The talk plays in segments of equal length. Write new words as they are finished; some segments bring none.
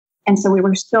And so we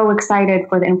were so excited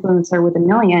for the influencer with 1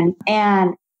 million.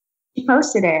 And she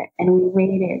posted it, and we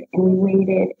waited and we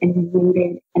waited and we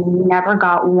waited, and we never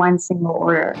got one single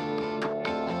order.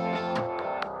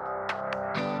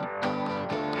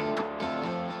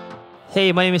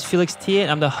 Hey, my name is Felix T,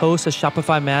 and I'm the host of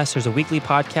Shopify Masters, a weekly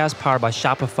podcast powered by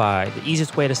Shopify, the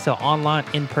easiest way to sell online,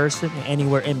 in person, and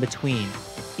anywhere in between.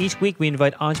 Each week, we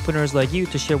invite entrepreneurs like you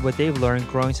to share what they've learned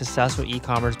growing successful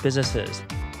e-commerce businesses.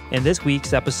 In this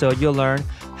week's episode, you'll learn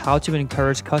how to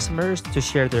encourage customers to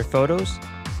share their photos,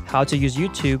 how to use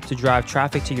YouTube to drive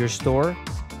traffic to your store,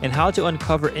 and how to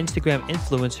uncover Instagram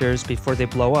influencers before they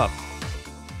blow up.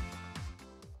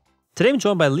 Today, I'm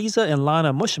joined by Liza and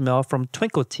Lana Mushamel from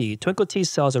Twinkled T. Twinkled T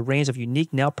sells a range of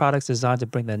unique nail products designed to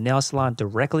bring the nail salon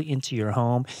directly into your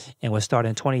home and was started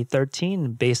in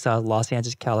 2013 based out of Los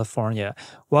Angeles, California.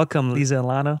 Welcome, Liza and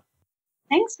Lana.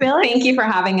 Thanks, Felix. Thank you for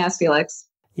having us, Felix.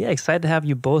 Yeah, excited to have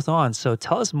you both on. So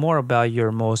tell us more about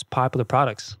your most popular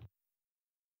products.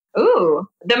 Ooh,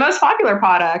 the most popular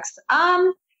products.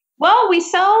 Well, we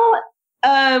sell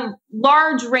a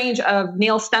large range of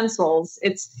nail stencils.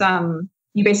 It's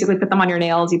you basically put them on your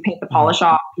nails, you paint the polish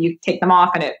off, you take them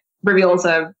off, and it reveals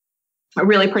a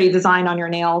really pretty design on your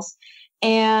nails.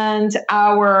 And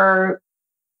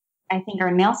I think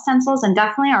our nail stencils and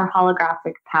definitely our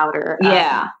holographic powder.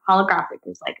 Yeah. Holographic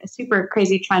is like a super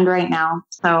crazy trend right now.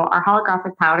 So our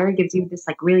holographic powder gives you this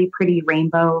like really pretty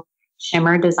rainbow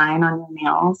shimmer design on your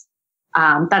nails.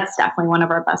 That's definitely one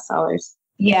of our best sellers.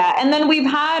 Yeah. And then we've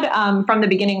had, from the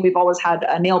beginning, we've always had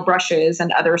nail brushes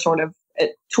and other sort of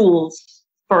tools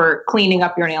for cleaning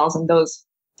up your nails, and those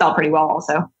sell pretty well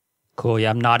also. Cool. Yeah,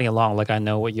 I'm nodding along like I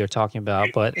know what you're talking about,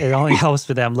 but it only helps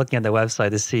with them looking at the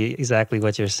website to see exactly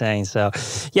what you're saying. So,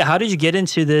 yeah, how did you get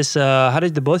into this? How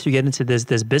did the both of you get into this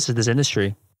business, this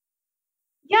industry?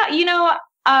 Yeah,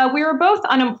 we were both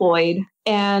unemployed,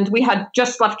 and we had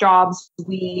just left jobs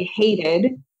we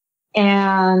hated,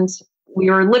 and we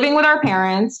were living with our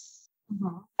parents.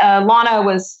 Mm-hmm. Lana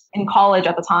was in college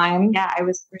at the time. Yeah, I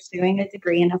was pursuing a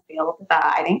degree in a field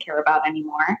that I didn't care about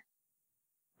anymore.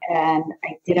 And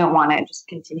I didn't want to just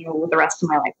continue with the rest of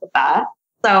my life with that.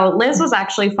 So Liz was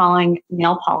actually following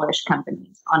nail polish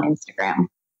companies on Instagram.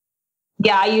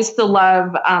 Yeah, I used to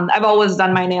love, I've always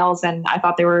done my nails, and I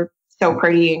thought they were so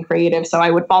pretty and creative. So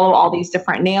I would follow all these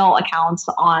different nail accounts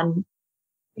on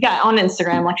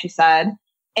Instagram, like she said.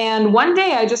 And one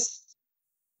day I just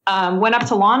went up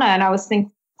to Lana, and I was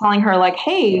telling her like,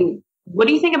 hey, what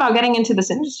do you think about getting into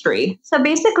this industry? So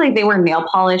basically they were nail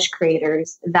polish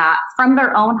creators that from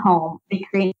their own home, they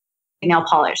create nail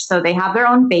polish. So they have their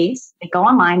own base, they go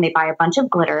online, they buy a bunch of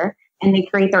glitter, and they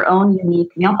create their own unique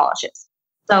nail polishes.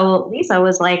 So Lisa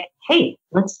was like, hey,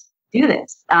 let's do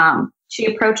this. She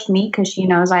approached me because she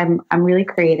knows I'm really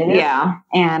creative. Yeah.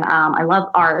 And I love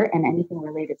art and anything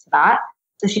related to that.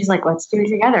 So she's like, let's do it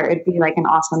together. It'd be like an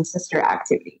awesome sister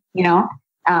activity,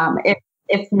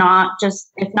 If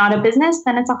not a business,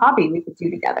 then it's a hobby we could do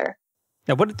together.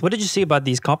 Now, what did you see about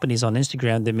these companies on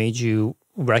Instagram that made you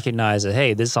recognize that,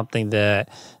 hey, this is something that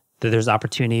there's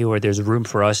opportunity or there's room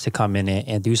for us to come in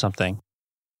and do something?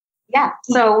 Yeah.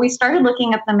 So we started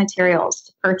looking at the materials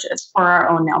to purchase for our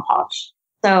own nail polish.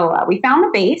 So we found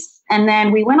the base, and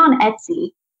then we went on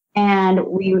Etsy and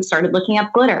we started looking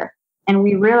up glitter. And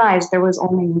we realized there was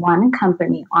only one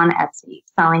company on Etsy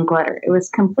selling glitter. It was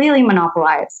completely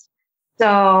monopolized.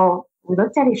 So we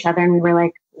looked at each other and we were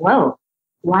like, whoa,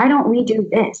 why don't we do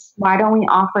this? Why don't we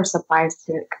offer supplies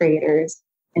to creators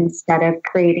instead of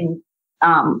creating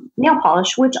nail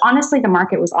polish, which honestly the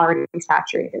market was already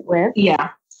saturated with. Yeah.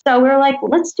 So we were like,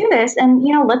 let's do this and,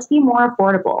 let's be more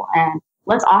affordable and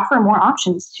let's offer more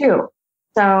options too.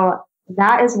 So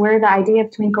that is where the idea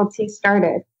of Twinkled T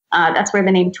started. That's where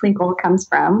the name Twinkle comes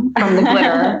from the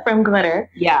glitter, from glitter.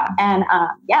 Yeah. And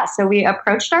so we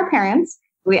approached our parents.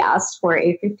 We asked for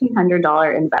a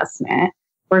 $1,500 investment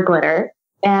for glitter,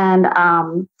 and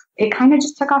it kind of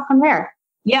just took off from there.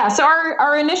 Yeah. So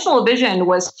our initial vision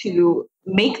was to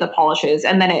make the polishes,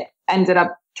 and then it ended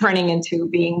up turning into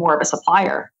being more of a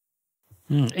supplier.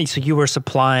 So you were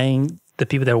supplying the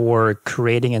people that were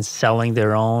creating and selling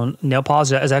their own nail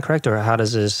polish. Is that correct? Or how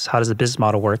does the business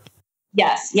model work?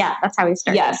 Yes. Yeah, that's how we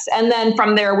started. Yes. And then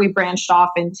from there, we branched off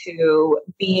into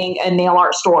being a nail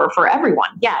art store for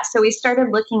everyone. Yeah. So we started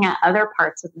looking at other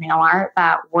parts of nail art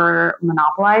that were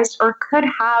monopolized or could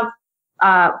have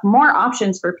more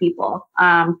options for people.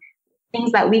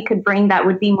 Things that we could bring that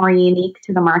would be more unique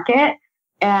to the market.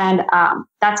 And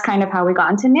that's kind of how we got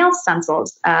into nail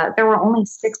stencils. There were only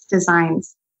 6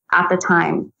 designs at the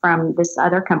time from this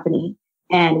other company.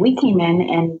 And we came in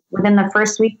and within the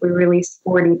first week, we released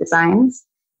 40 designs.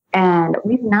 And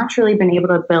we've naturally been able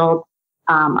to build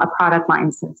a product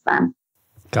line since then.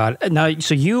 Got it. Now,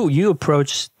 so you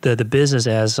approach the business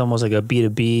as almost like a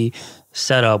B2B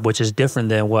setup, which is different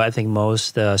than what I think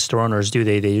most store owners do.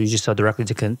 They usually sell directly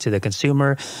to the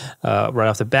consumer right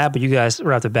off the bat. But you guys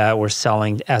right off the bat were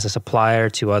selling as a supplier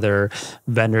to other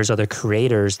vendors, other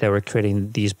creators that were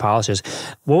creating these polishes.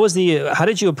 How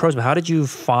did you approach them? How did you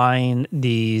find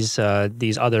these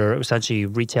other essentially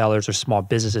retailers or small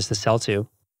businesses to sell to?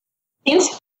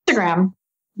 Instagram.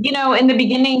 In the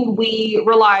beginning, we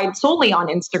relied solely on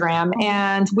Instagram,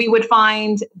 and we would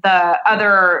find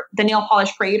the nail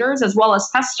polish creators as well as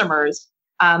customers.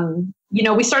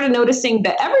 We started noticing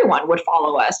that everyone would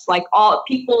follow us, like all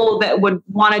people that would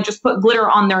want to just put glitter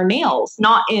on their nails,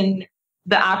 not in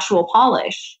the actual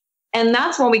polish. And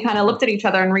that's when we kind of looked at each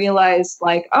other and realized,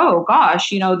 like, oh gosh,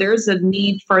 there's a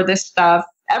need for this stuff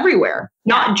everywhere,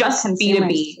 not just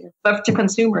B2B, but to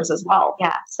consumers as well.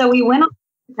 Yeah. So we went on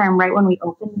Instagram right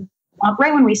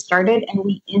when we started, and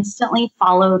we instantly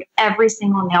followed every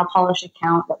single nail polish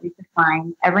account that we could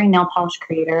find, every nail polish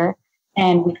creator,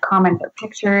 and we'd comment their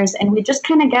pictures, and we'd just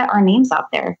kind of get our names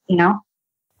out there,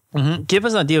 Mm-hmm. Give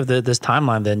us an idea of this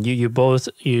timeline then. You both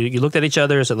looked at each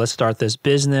other, said, let's start this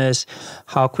business.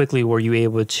 How quickly were you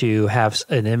able to have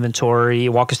an inventory?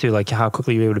 Walk us through like how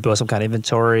quickly you were able to build some kind of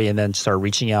inventory and then start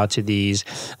reaching out to these,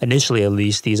 initially at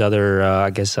least, these other,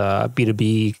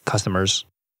 B2B customers.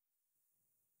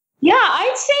 Yeah,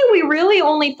 I'd say we really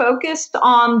only focused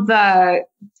on the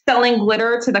selling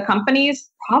glitter to the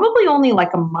companies probably only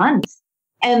like a month.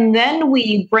 And then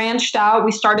we branched out.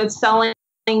 We started selling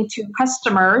to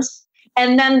customers.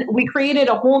 And then we created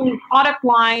a whole new product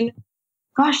line.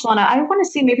 Gosh, Lana, I want to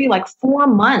say maybe like 4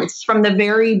 months from the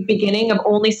very beginning of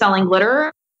only selling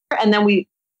glitter. And then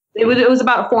it was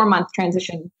about a 4-month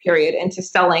transition period into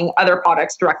selling other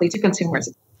products directly to consumers.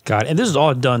 Got it. And this is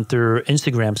all done through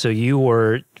Instagram. So you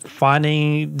were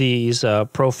finding these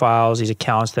profiles, these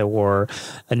accounts that were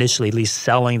initially at least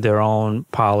selling their own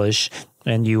polish,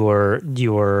 and you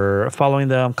were following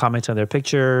them, commenting on their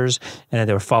pictures, and then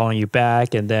they were following you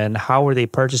back. And then how were they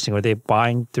purchasing? Were they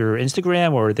buying through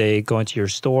Instagram, or were they going to your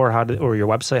store or your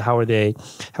website? How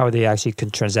are they actually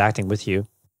transacting with you?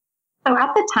 So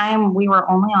at the time, we were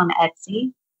only on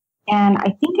Etsy. And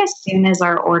I think as soon as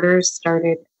our orders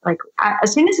started,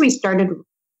 as soon as we started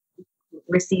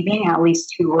receiving at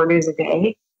least 2 orders a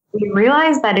day, we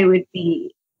realized that it would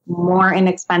be more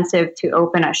inexpensive to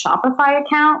open a Shopify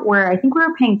account, where I think we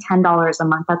were paying $10 a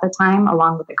month at the time,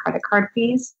 along with the credit card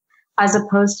fees, as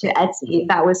opposed to Etsy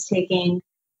that was taking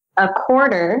a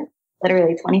quarter,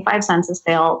 literally 25 cents a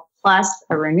sale, plus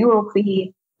a renewal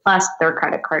fee, plus their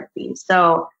credit card fee.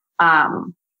 So I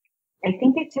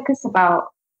think it took us about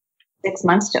 6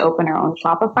 months to open our own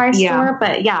Shopify store. Yeah.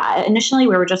 But yeah, initially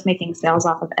we were just making sales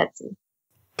off of Etsy.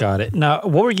 Got it. Now,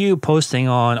 what were you posting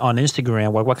on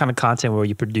Instagram? What kind of content were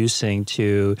you producing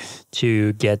to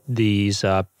get these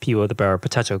people that are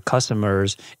potential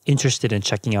customers interested in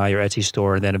checking out your Etsy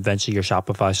store and then eventually your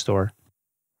Shopify store?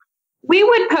 We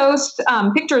would post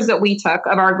pictures that we took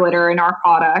of our glitter and our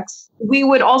products. We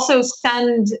would also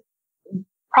send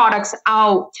products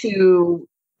out to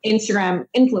Instagram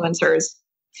influencers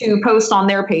to post on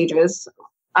their pages.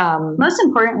 Most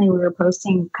importantly, we were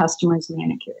posting customers'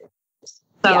 manicures.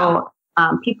 So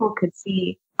people could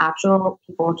see actual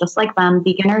people just like them,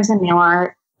 beginners in nail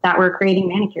art that were creating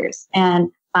manicures.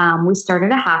 And we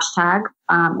started a hashtag.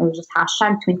 It was just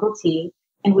hashtag Twinkled T.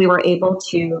 And we were able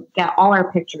to get all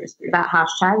our pictures through that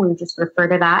hashtag. We would just refer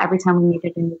to that every time we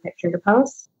needed a new picture to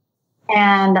post.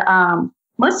 And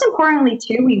most importantly,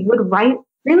 too, we would write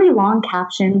really long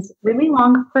captions, really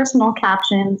long personal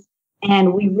captions.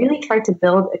 And we really tried to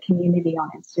build a community on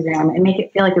Instagram and make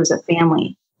it feel like it was a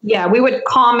family. Yeah, we would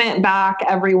comment back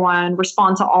everyone,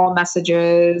 respond to all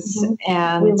messages. Mm-hmm.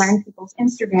 And we learned people's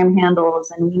Instagram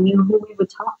handles, and we knew who we would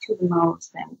talk to the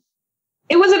most. And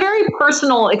it was a very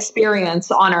personal experience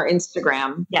on our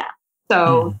Instagram. Yeah.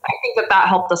 So I think that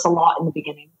helped us a lot in the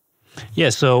beginning.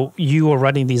 Yeah, so you were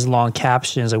writing these long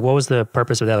captions. Like, what was the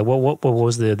purpose of that? What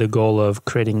was the goal of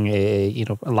creating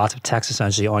lots of text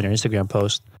essentially on your Instagram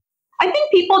post? I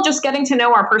think people just getting to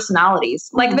know our personalities.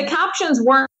 Like the captions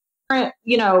weren't,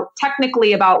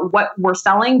 technically about what we're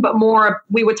selling, but more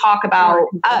we would talk about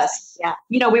us. Yeah.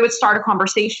 We would start a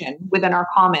conversation within our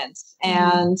comments,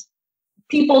 and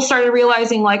people started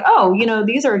realizing like, oh,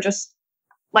 these are just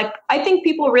like, I think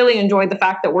people really enjoyed the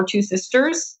fact that we're 2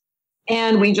 sisters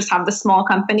and we just have this small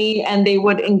company, and they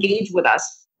would engage with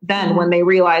us then when they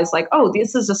realize like, oh,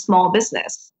 this is a small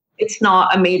business. It's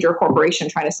not a major corporation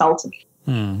trying to sell to me.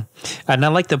 And I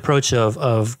like the approach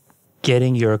of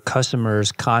getting your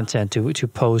customers' content to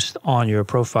post on your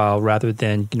profile rather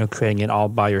than creating it all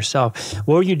by yourself.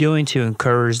 What are you doing to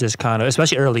encourage this kind of,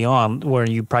 especially early on where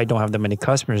you probably don't have that many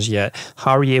customers yet?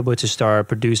 How are you able to start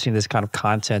producing this kind of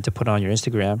content to put on your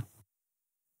Instagram?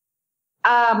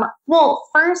 Well,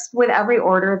 first, with every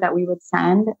order that we would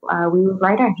send, we would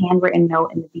write a handwritten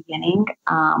note in the beginning.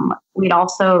 We'd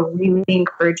also really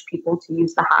encourage people to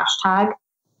use the hashtag.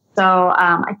 So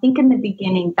I think in the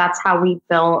beginning, that's how we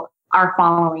built our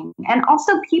following. And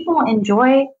also people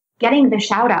enjoy getting the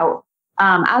shout out.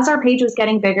 As our page was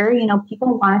getting bigger,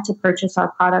 people wanted to purchase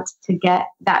our products to get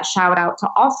that shout out to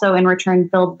also in return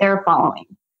build their following.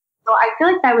 So I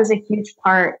feel like that was a huge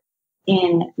part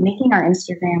in making our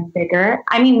Instagram bigger.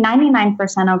 I mean,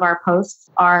 99% of our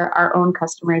posts are our own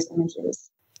customers'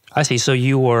 images. I see. So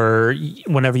you were,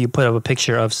 whenever you put up a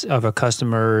picture of a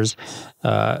customer's,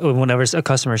 whenever a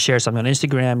customer shares something on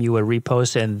Instagram, you would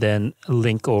repost it and then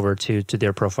link over to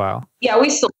their profile. Yeah, we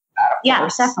still do that. Yeah,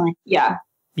 definitely. Yeah.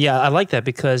 Yeah, I like that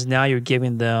because now you're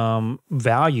giving them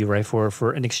value, right,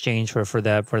 for in exchange for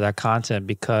that content,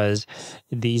 because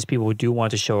these people do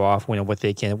want to show off what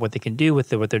they can do with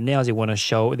their nails. They want to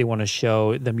show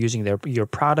them using your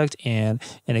product, and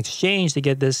in exchange they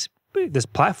get this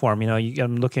platform.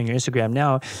 I'm looking at your Instagram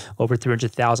now, over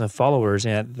 300,000 followers,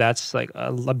 and that's like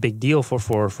a big deal for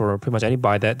pretty much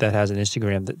anybody that has an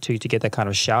Instagram to get that kind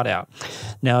of shout out.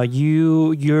 Now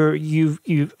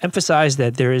you've emphasized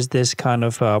that there is this kind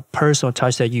of personal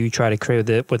touch that you try to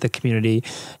create with the community.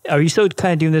 Are you still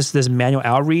kind of doing this manual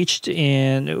outreach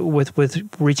and with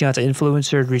reaching out to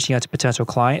influencers, reaching out to potential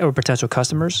client or potential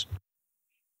customers?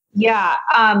 Yeah,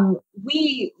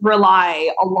 we rely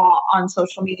a lot on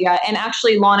social media, and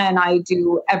actually Lana and I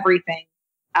do everything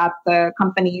at the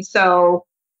company. So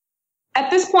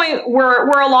at this point,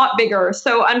 we're a lot bigger.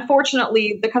 So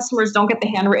unfortunately, the customers don't get the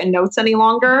handwritten notes any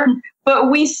longer,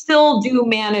 but we still do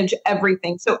manage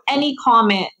everything. So any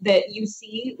comment that you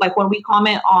see, like when we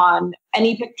comment on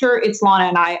any picture, it's Lana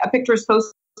and I. A picture is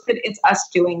posted, it's us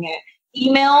doing it.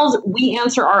 Emails, we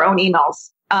answer our own emails.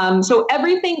 So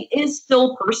everything is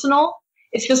still personal.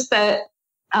 It's just that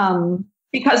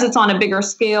because it's on a bigger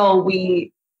scale,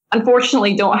 we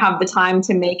unfortunately don't have the time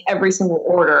to make every single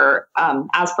order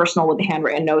as personal with the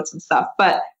handwritten notes and stuff.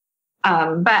 But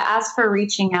as for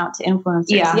reaching out to influencers,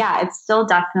 yeah, it's still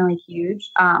definitely huge.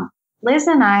 Liz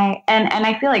and I, and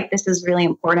I feel like this is really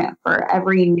important for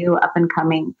every new up and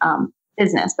coming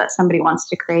business that somebody wants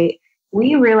to create.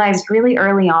 We realized really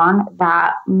early on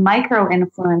that micro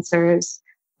influencers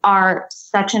are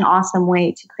such an awesome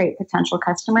way to create potential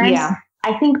customers. Yeah.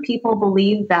 I think people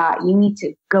believe that you need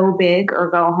to go big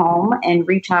or go home and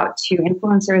reach out to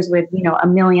influencers with,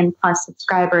 1 million plus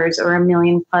subscribers or 1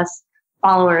 million plus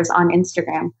followers on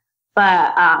Instagram.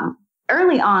 But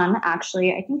early on,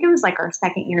 actually, I think it was like our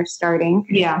second year starting,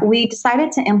 we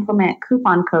decided to implement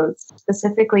coupon codes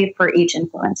specifically for each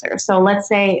influencer. So let's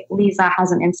say Liza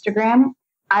has an Instagram.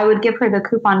 I would give her the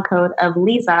coupon code of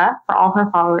Liza for all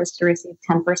her followers to receive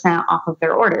 10% off of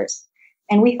their orders.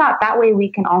 And we thought that way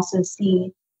we can also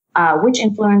see which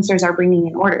influencers are bringing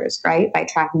in orders, right, by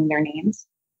tracking their names.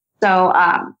 So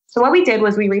what we did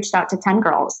was we reached out to 10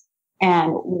 girls,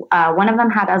 and one of them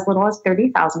had as little as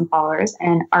 30,000 followers,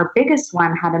 and our biggest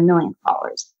one had 1 million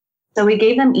followers. So we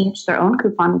gave them each their own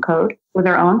coupon code with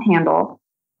their own handle.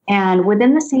 And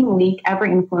within the same week, every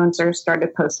influencer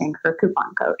started posting her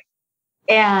coupon code.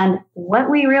 And what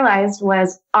we realized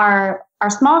was our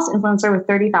smallest influencer with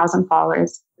 30,000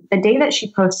 followers, the day that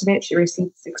she posted it, she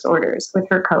received 6 orders with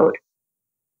her code.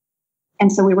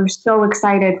 And so we were so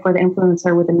excited for the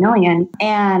influencer with 1 million.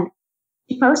 And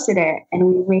she posted it, and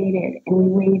we waited and we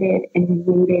waited and we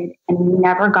waited, and we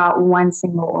never got one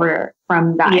single order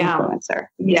from that influencer.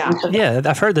 Yeah,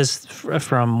 I've heard this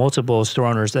from multiple store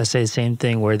owners that say the same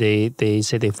thing, where they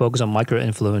say they focus on micro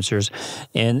influencers.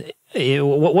 And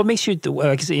what makes you,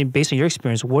 based on your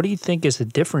experience, what do you think is the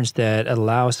difference that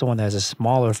allows someone that has a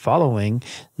smaller following,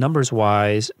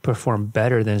 numbers-wise, perform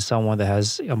better than someone that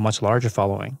has a much larger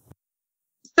following?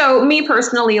 So me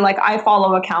personally, like I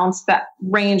follow accounts that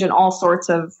range in all sorts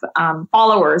of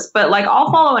followers, but like I'll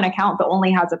follow an account that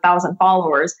only has 1,000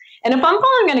 followers. And if I'm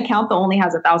following an account that only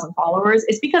has 1,000 followers,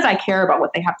 it's because I care about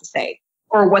what they have to say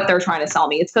or what they're trying to sell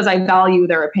me. It's because I value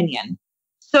their opinion.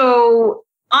 So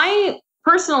I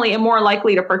personally am more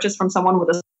likely to purchase from someone with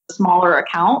a smaller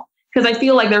account because I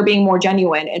feel like they're being more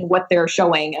genuine in what they're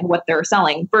showing and what they're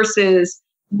selling versus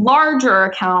larger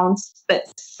accounts that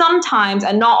sometimes,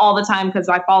 and not all the time, because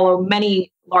I follow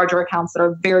many larger accounts that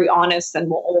are very honest and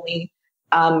will only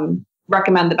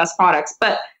recommend the best products.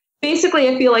 But basically,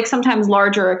 I feel like sometimes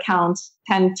larger accounts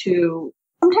tend to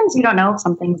sometimes you don't know if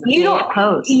something's a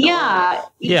post. Yeah.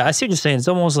 Yeah, I see what you're saying. It's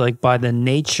almost like by the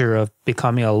nature of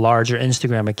becoming a larger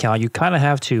Instagram account, you kind of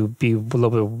have to be a little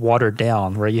bit watered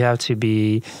down, right? You have to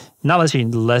be not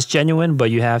necessarily less genuine,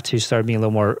 but you have to start being a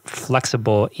little more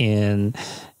flexible in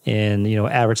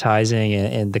advertising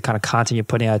and the kind of content you're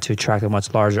putting out to attract a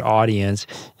much larger audience.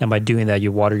 And by doing that,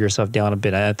 you water yourself down a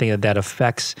bit. And I think that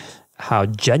affects how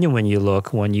genuine you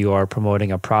look when you are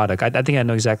promoting a product. I think I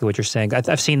know exactly what you're saying.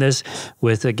 I've seen this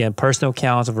with, again, personal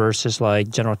accounts versus like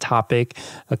general topic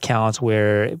accounts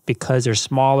where because they're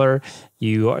smaller,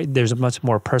 there's a much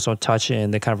more personal touch in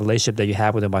the kind of relationship that you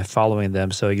have with them by following them.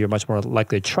 So you're much more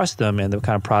likely to trust them and the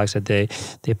kind of products that they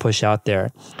push out there.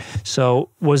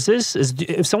 So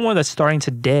if someone that's starting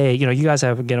today, you guys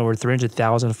have, again, over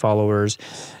 300,000 followers.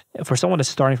 For someone that's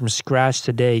starting from scratch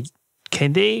today,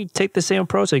 can they take the same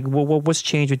approach? Like, what's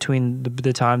changed between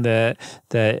the time that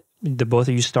the both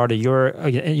of you started your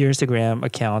Instagram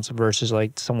accounts versus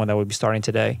like someone that would be starting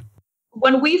today?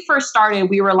 When we first started,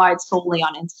 we relied solely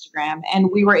on Instagram,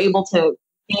 and we were able to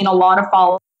gain a lot of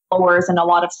followers and a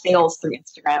lot of sales through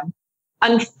Instagram.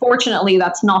 Unfortunately,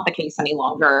 that's not the case any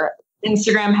longer.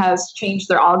 Instagram has changed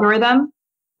their algorithm,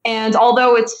 and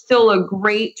although it's still a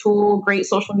great tool, great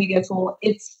social media tool,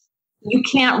 you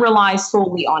can't rely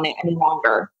solely on it any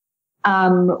longer.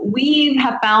 We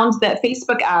have found that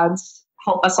Facebook ads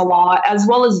help us a lot, as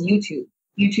well as YouTube.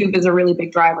 YouTube is a really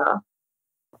big driver.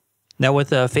 Now, with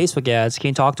Facebook ads, can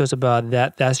you talk to us about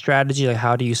that strategy? Like,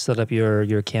 how do you set up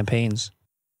your campaigns?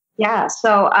 Yeah,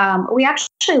 so we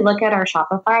actually look at our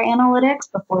Shopify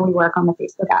analytics before we work on the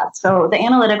Facebook ads. So the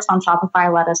analytics on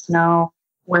Shopify let us know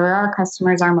where our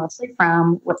customers are mostly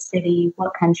from, what city,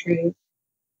 what country,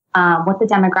 what the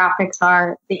demographics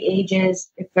are, the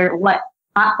ages, what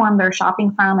platform they're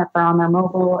shopping from, if they're on their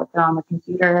mobile, if they're on the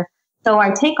computer. So I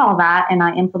take all that and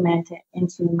I implement it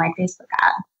into my Facebook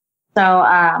ad.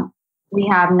 So we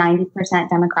have 90%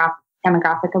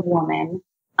 demographic of women.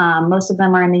 Most of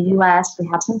them are in the US. We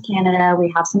have some Canada.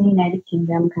 We have some United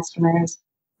Kingdom customers.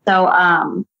 So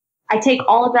I take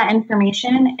all of that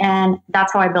information and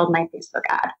that's how I build my Facebook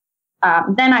ad.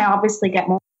 Then I obviously get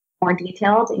more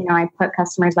detailed. I put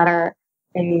customers that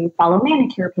they follow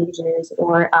manicure pages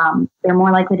or they're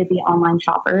more likely to be online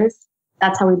shoppers.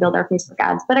 That's how we build our Facebook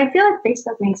ads. But I feel like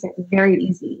Facebook makes it very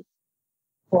easy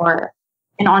for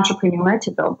an entrepreneur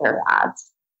to build their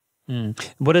ads.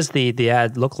 What does the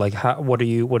ad look like? What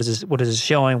is it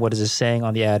showing? What is it saying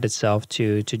on the ad itself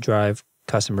to drive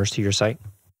customers to your site?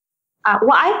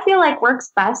 What I feel like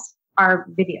works best are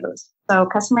videos. So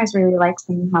customers really like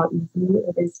seeing how easy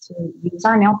it is to use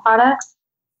our nail products.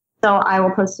 So I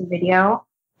will post a video.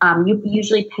 You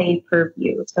usually pay per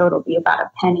view. So it'll be about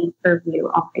a penny per view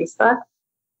on Facebook.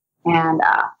 And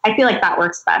I feel like that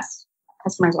works best.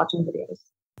 Customers watching videos.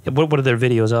 What are their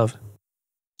videos of?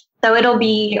 So it'll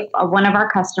be one of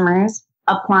our customers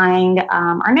applying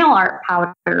our nail art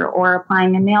powder or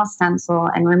applying a nail stencil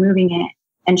and removing it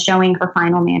and showing her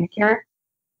final manicure.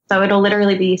 So it'll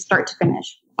literally be start to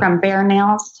finish, from bare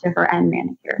nails to her end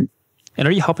manicure. And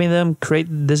are you helping them create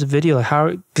this video? Like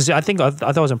how? Because I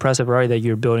thought it was impressive, right, that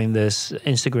you're building this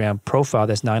Instagram profile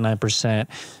that's 99%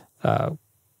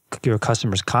 your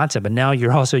customers' content, but now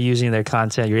you're also using their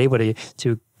content. You're able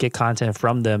to get content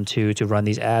from them to run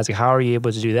these ads. Like, how are you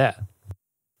able to do that?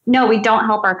 No, we don't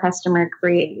help our customer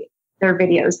create their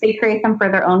videos. They create them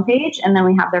for their own page, and then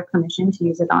we have their permission to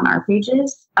use it on our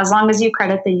pages. As long as you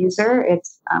credit the user,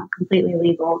 it's completely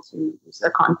legal to use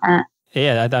their content.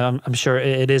 Yeah, I'm sure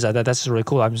it is. That's really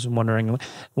cool. I'm just wondering,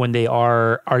 when they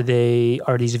are these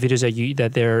videos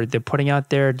that they're putting out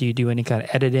there? Do you do any kind of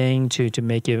editing to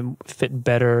make it fit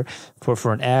better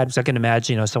for an ad? Because I can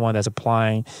imagine, someone that's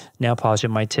applying nail polish, it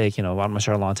might take, I'm not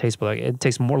sure how long it takes, but like, it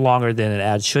takes more longer than an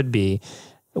ad should be.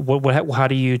 How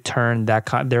do you turn their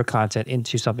content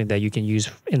into something that you can use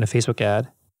in a Facebook ad?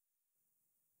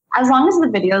 As long as the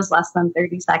video is less than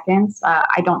 30 seconds,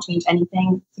 I don't change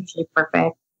anything. It's usually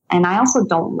perfect. And I also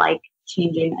don't like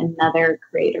changing another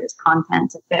creator's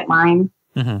content to fit mine.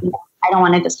 Mm-hmm. I don't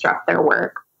want to disrupt their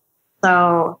work.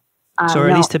 So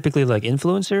are these typically like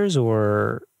influencers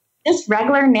or? Just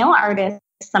regular nail artists,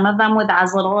 some of them with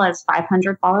as little as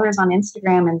 500 followers on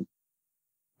Instagram. And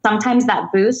sometimes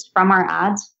that boost from our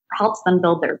ads helps them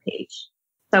build their page.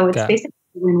 So it's basically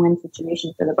a win-win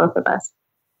situation for the both of us.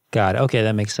 Got it. Okay,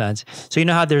 that makes sense. So you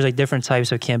know how there's like different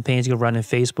types of campaigns you can run in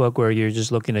Facebook where you're just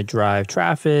looking to drive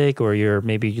traffic, or you're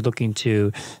looking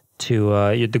to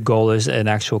the goal is an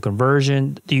actual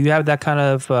conversion. Do you have that kind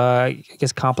of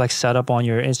complex setup on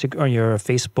your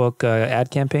Facebook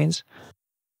ad campaigns?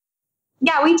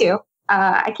 Yeah, we do.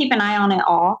 I keep an eye on it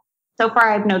all. so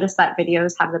far I've noticed that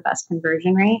videos have the best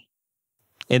conversion rate.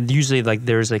 And usually like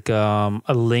there's like a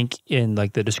link in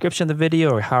like the description of the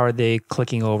video, or how are they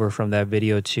clicking over from that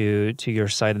video to your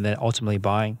site and then ultimately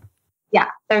buying? Yeah,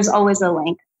 there's always a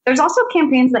link. There's also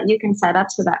campaigns that you can set up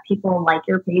so that people like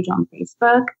your page on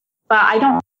Facebook, but I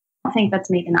don't think that's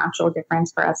made an actual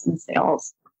difference for us in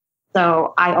sales.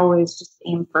 So I always just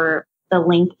aim for the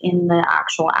link in the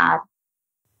actual ad.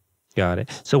 Got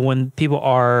it. So when people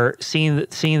are seeing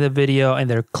the video and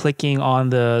they're clicking on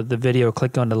the video, or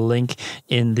clicking on the link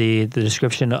in the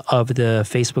description of the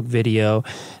Facebook video,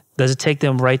 does it take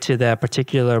them right to that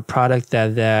particular product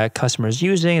that the customer is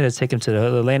using? Does it take them to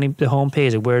the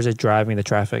homepage? Or where is it driving the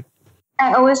traffic?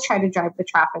 I always try to drive the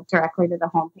traffic directly to the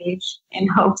homepage in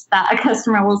hopes that a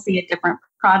customer will see a different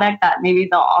product that maybe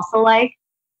they'll also like.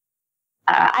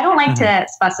 I don't like to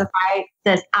specify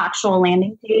this actual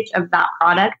landing page of that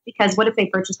product, because what if they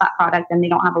purchase that product and they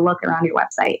don't have a look around your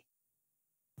website?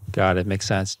 Got it. Makes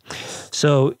sense.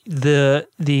 So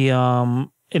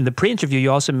in the pre-interview,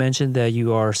 you also mentioned that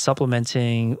you are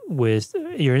supplementing with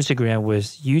your Instagram with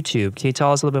YouTube. Can you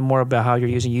tell us a little bit more about how you're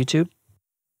using YouTube?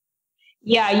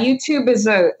 Yeah, YouTube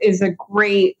is a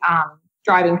great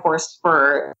driving force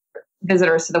for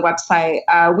visitors to the website.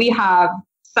 We have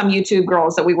some YouTube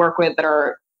girls that we work with that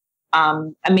are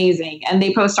amazing, and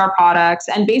they post our products,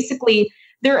 and basically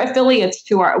they're affiliates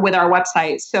with our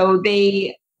website. So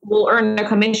they will earn a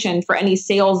commission for any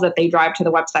sales that they drive to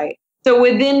the website. So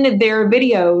within their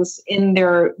videos, in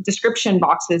their description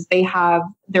boxes, they have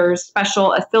their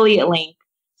special affiliate link.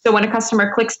 So when a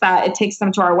customer clicks that, it takes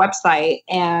them to our website,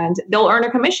 and they'll earn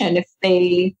a commission if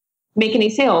they make any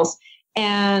sales.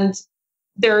 And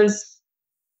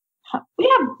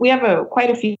we have quite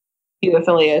a few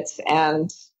affiliates, and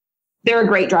they're a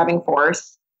great driving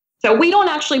force. So we don't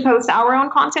actually post our own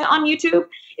content on YouTube.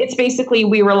 It's basically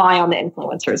we rely on the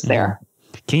influencers there.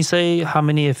 Can you say how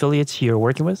many affiliates you're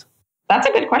working with? That's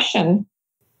a good question.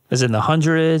 Is it in the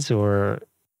hundreds or?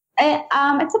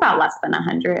 It's about less than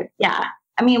 100. Yeah.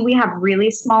 I mean, we have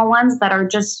really small ones that are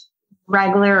just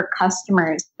regular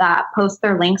customers that post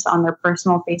their links on their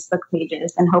personal Facebook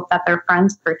pages and hope that their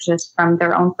friends purchase from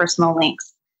their own personal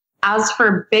links. As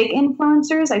for big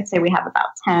influencers, I'd say we have about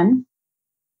 10.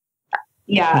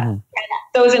 Yeah. Mm-hmm.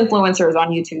 Those influencers on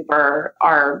YouTube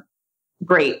are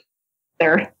great.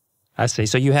 I see.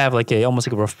 So you have like almost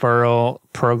like a referral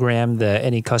program that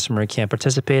any customer can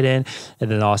participate in, and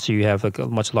then also you have like a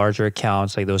much larger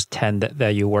accounts, like those 10 that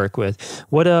you work with.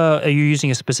 What are you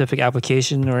using a specific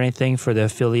application or anything for the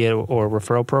affiliate or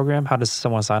referral program? How does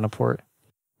someone sign up for it?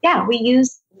 Yeah, we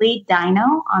use Lead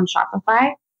Dino on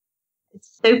Shopify.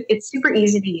 It's super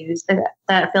easy to use. The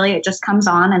affiliate just comes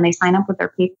on and they sign up with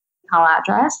their PayPal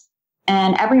address,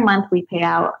 and every month we pay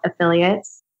out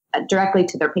affiliates directly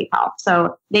to their PayPal.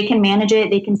 So they can manage it.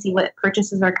 They can see what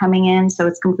purchases are coming in. So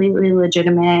it's completely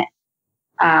legitimate.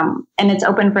 And it's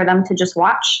open for them to just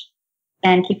watch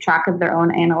and keep track of their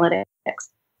own analytics.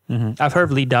 Mm-hmm. I've heard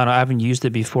of Lead Dino. I haven't used it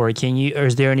before. Or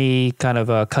is there any kind of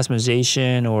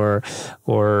customization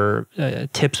or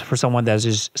tips for someone that's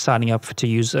just signing up to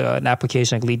use an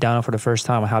application like Lead Dino for the first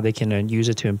time, and how they can use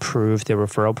it to improve their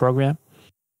referral program?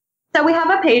 So we have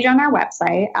a page on our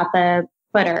website at the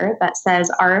footer that says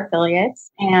our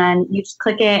affiliates, and you just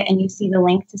click it and you see the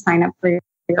link to sign up for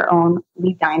your own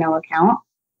Lead Dino account.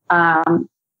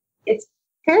 It's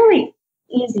fairly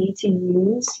easy to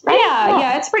use. Right?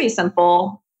 Yeah, it's pretty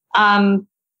simple. I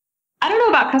don't know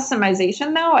about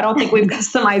customization though. I don't think we've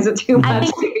customized it too much,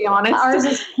 to be honest. Ours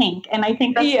is pink, and I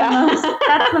think that's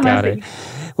the most. Got it.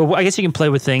 Well, I guess you can play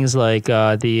with things like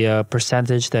the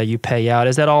percentage that you pay out.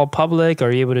 Is that all public?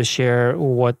 Are you able to share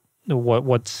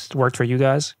what's worked for you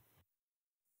guys?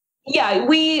 Yeah,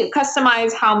 we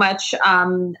customize how much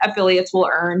affiliates will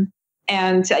earn,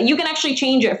 and you can actually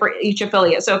change it for each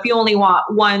affiliate. So if you only want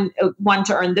one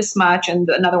to earn this much and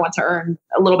another one to earn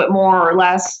a little bit more or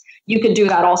less, you could do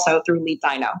that also through Lead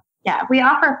Dino. Yeah, we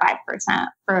offer 5%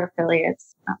 for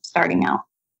affiliates starting out.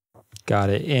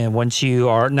 Got it. And once you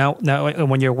are now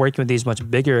when you're working with these much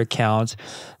bigger accounts,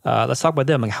 let's talk about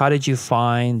them. Like, how did you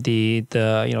find the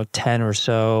 10 or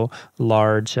so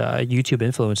large YouTube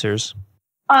influencers?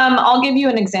 I'll give you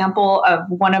an example of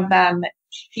one of them.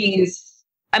 She's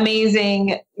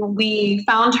amazing. We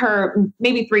found her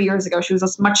maybe 3 years ago. She was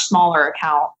a much smaller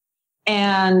account,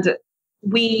 and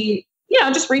we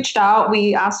just reached out.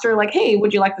 We asked her like, "Hey,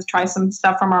 would you like to try some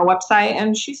stuff from our website?"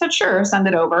 And she said, "Sure, send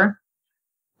it over."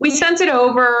 We sent it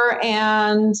over,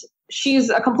 and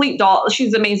she's a complete doll.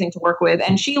 She's amazing to work with,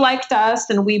 and she liked us,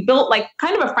 and we built like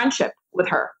kind of a friendship with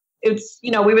her. It's,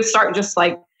 we would start just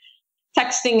like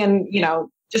texting and,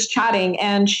 just chatting.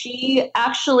 And she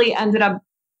actually ended up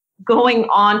going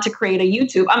on to create a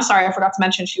YouTube. I'm sorry, I forgot to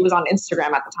mention she was on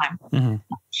Instagram at the time. Mm-hmm.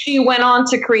 She went on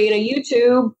to create a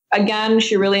YouTube. Again,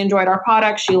 she really enjoyed our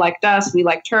product. She liked us. We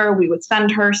liked her. We would send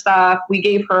her stuff. We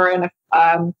gave her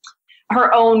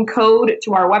her own code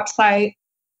to our website.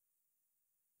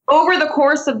 Over the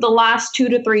course of the last 2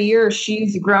 to 3 years,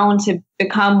 she's grown to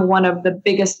become one of the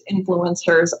biggest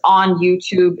influencers on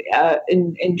YouTube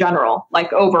in general,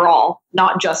 like overall,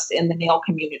 not just in the nail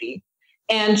community.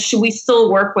 And we still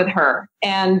work with her.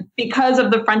 And because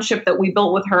of the friendship that we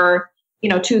built with her,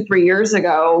 2-3 years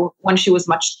ago, when she was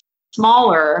much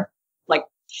smaller, like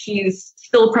she's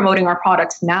still promoting our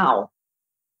products now.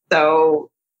 So,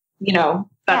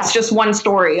 that's just one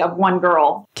story of one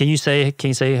girl. Can you say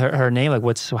her name?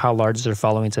 Like how large is her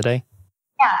following today?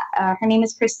 Yeah, her name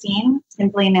is Christine,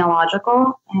 Simply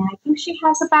Nailogical. And I think she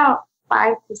has about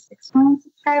 5 to 6 million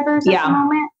subscribers at the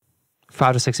moment.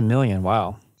 5 to 6 million.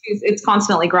 Wow. It's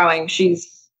constantly growing.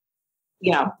 She's.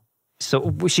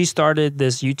 So she started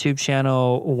this YouTube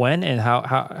channel when, and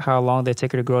how long did it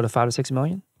take her to grow to 5 to 6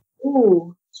 million?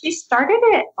 Ooh, she started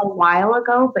it a while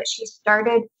ago, but she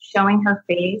started showing her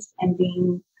face and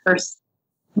being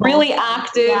really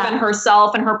active and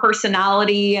herself and her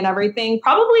personality and everything.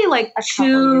 Probably like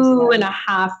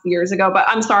 2.5 years ago, but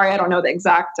I'm sorry, I don't know the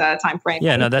exact time frame.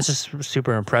 Yeah, no, that's just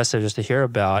super impressive just to hear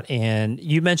about. And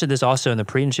you mentioned this also in the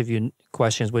pre-interview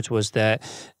questions, which was that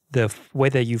the way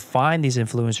that you find these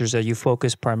influencers, that you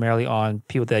focus primarily on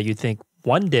people that you think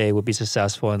one day would be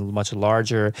successful and much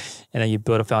larger, and then you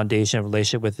build a foundation of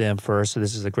relationship with them first. So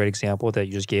this is a great example that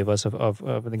you just gave us of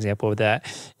an example of that.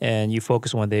 And you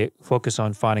focus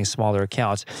on finding smaller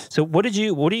accounts. So what do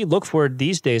you look for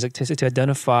these days, like to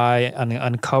identify and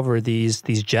uncover these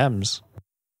gems?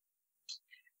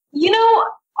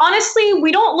 Honestly,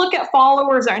 we don't look at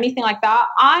followers or anything like that.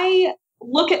 I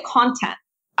look at content.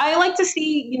 I like to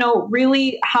see,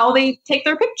 really how they take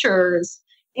their pictures.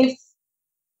 If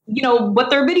what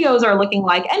their videos are looking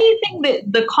like, anything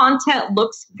that the content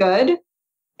looks good.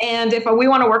 And if we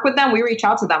want to work with them, we reach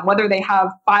out to them, whether they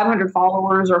have 500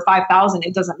 followers or 5,000,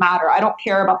 it doesn't matter. I don't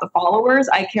care about the followers.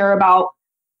 I care about,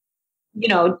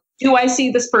 do I see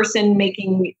this person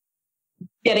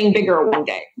getting bigger one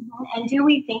day? And do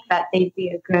we think that they'd be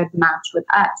a good match with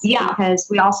us? Yeah. Because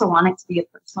we also want it to be a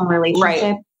personal relationship.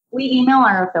 Right. We email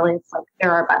our affiliates like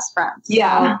they're our best friends.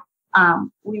 Yeah. So,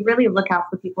 we really look out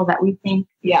for people that we think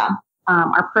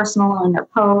are personal in their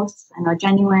posts and are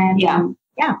genuine. Yeah.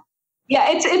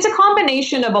 It's a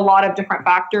combination of a lot of different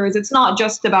factors. It's not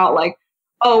just about like,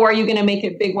 oh, are you going to make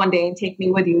it big one day and take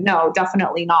me with you? No,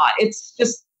 definitely not. It's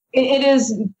just, it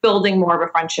is building more of a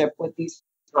friendship with these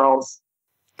girls.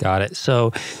 Got it.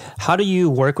 So how do you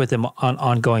work with them on an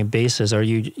ongoing basis? Are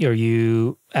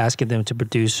you asking them to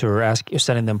produce or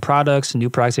sending them products, new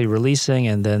products that you're releasing,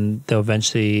 and then they'll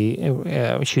eventually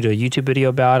shoot a YouTube video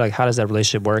about it? Like, how does that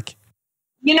relationship work?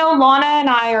 Lana and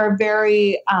I are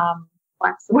very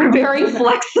flexible. We're very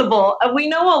flexible. We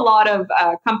know a lot of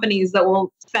companies that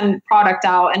will send product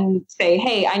out and say,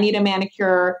 hey, I need a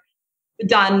manicure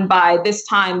done by this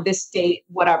time, this date,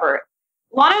 whatever.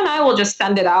 Lana and I will just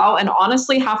send it out, and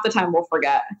honestly, half the time we'll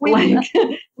forget. We've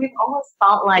always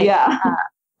felt like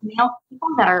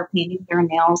people that are painting their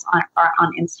nails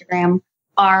on Instagram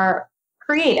are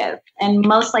creative, and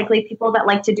most likely people that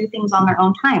like to do things on their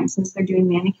own time, since they're doing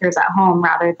manicures at home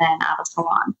rather than at a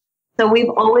salon. So we've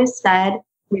always said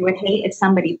we would hate if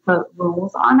somebody put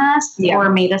rules on us or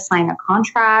made us sign a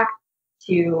contract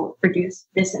to produce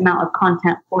this amount of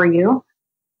content for you.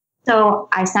 So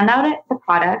I send out the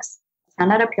products,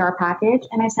 send out a PR package,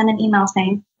 and I send an email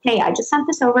saying, hey, I just sent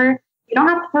this over. You don't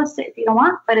have to post it if you don't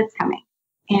want, but it's coming.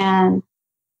 And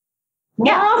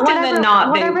more often than not,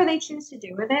 whatever they choose to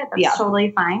do with it, that's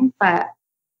totally fine. But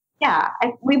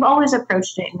we've always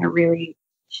approached it in a really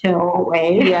chill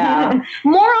way. Yeah.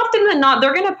 More often than not,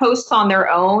 they're going to post on their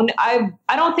own. I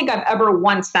don't think I've ever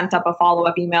once sent up a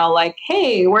follow-up email like,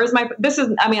 hey,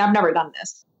 I've never done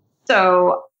this.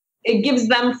 So it gives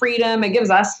them freedom. It gives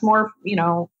us more,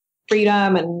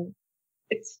 freedom, and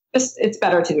it's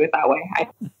better to do it that way, I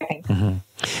think. Mm-hmm.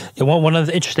 And one of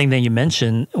the interesting things you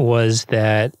mentioned was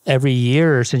that every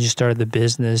year since you started the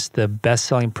business, the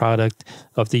best-selling product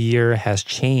of the year has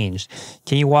changed.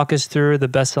 Can you walk us through the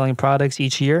best-selling products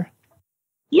each year?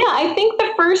 Yeah, I think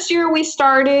the first year we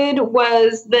started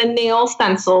was the nail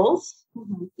stencils.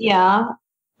 Mm-hmm. Yeah.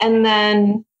 And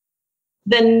then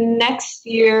the next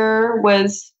year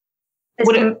was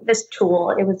this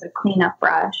tool. It was a cleanup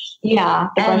brush. Yeah.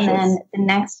 And then the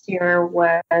next year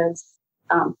was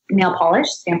nail polish,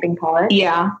 stamping polish.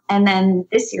 Yeah. And then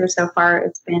this year so far,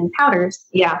 it's been powders.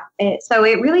 Yeah. So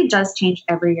it really does change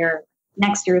every year.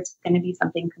 Next year, it's going to be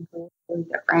something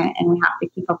completely different. And we have to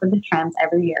keep up with the trends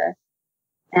every year.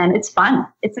 And it's fun.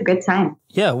 It's a good time.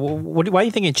 Yeah. Well, why do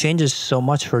you think it changes so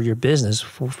much for your business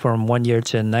from one year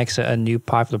to the next? A new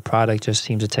popular product just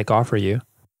seems to take off for you.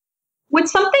 With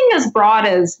something as broad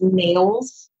as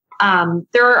nails,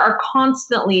 there are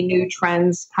constantly new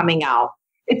trends coming out.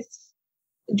 It's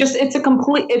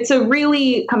a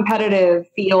really competitive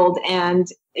field, and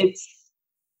it's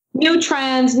new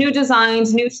trends, new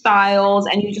designs, new styles,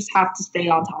 and you just have to stay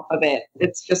on top of it.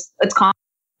 It's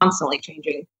constantly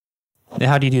changing. And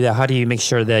how do you do that? How do you make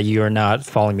sure that you're not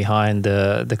falling behind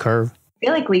the curve? I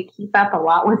feel like we keep up a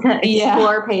lot with the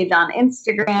Explore page on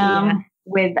Instagram,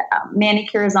 with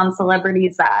manicures on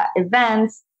celebrities at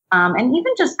events, and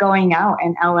even just going out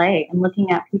in LA and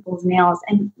looking at people's nails.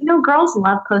 And, girls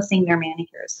love posting their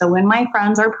manicures. So when my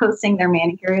friends are posting their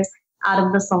manicures out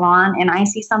of the salon and I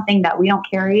see something that we don't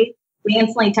carry, we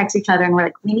instantly text each other and we're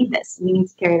like, we need this. We need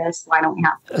to carry this. Why don't we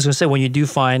have it? I was going to say, when you do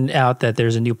find out that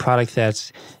there's a new product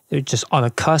that's just on the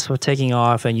cusp of taking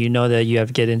off and you know that you have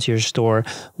to get into your store,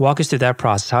 walk us through that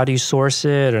process. How do you source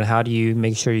it, and how do you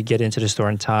make sure you get into the store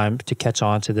in time to catch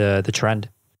on to the trend?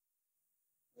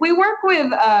 We work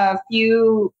with a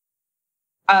few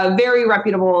very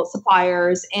reputable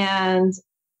suppliers, and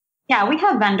we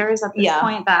have vendors at this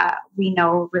point that we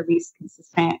know release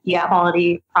consistent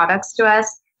quality products to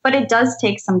us. But it does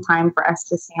take some time for us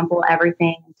to sample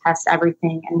everything and test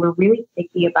everything. And we're really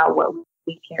picky about what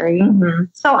we carry. Mm-hmm.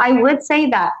 So I would say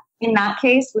that in that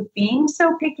case, with being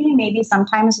so picky, maybe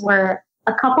sometimes we're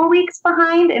a couple weeks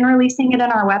behind in releasing it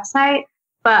on our website.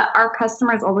 But our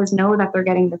customers always know that they're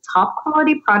getting the top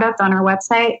quality product on our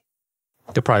website.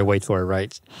 They'll probably wait for it,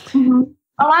 right? Mm-hmm.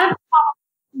 A lot of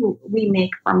people we make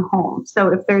from home. So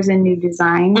if there's a new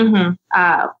design,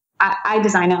 I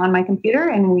design it on my computer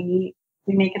and we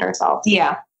make it ourselves.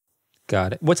 Yeah.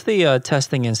 Got it. What's the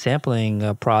testing and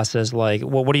sampling process like?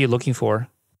 What are you looking for?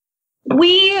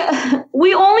 We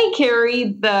only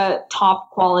carry the top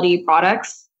quality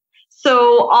products.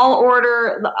 So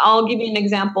I'll give you an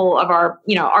example of our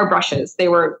brushes.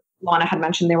 Lana had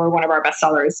mentioned they were one of our best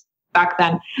sellers back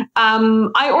then.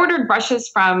 I ordered brushes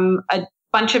from a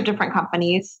bunch of different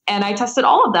companies and I tested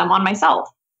all of them on myself.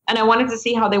 And I wanted to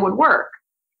see how they would work.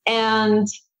 And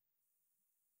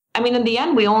in the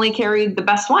end, we only carried the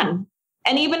best one.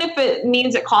 And even if it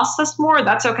means it costs us more,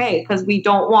 that's okay, because we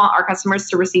don't want our customers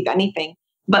to receive anything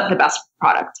but the best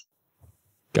product.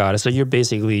 Got it. So you're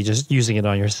basically just using it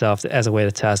on yourself as a way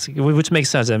to test, which makes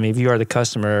sense. If you are the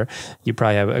customer, you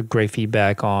probably have a great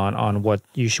feedback on what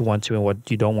you should want to and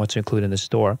what you don't want to include in the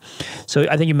store. So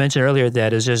I think you mentioned earlier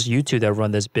that it's just you two that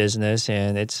run this business,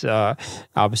 and it's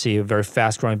obviously a very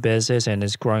fast-growing business and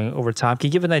it's growing over time. Can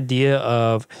you give an idea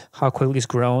of how quickly it's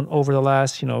grown over the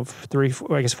last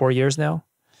 4 years now?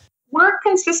 We're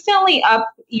consistently up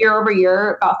year over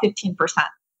year, about 15%.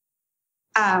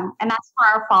 And that's for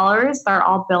our followers. They're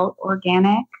all built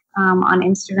organic. On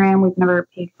Instagram, we've never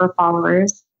paid for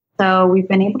followers. So we've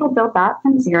been able to build that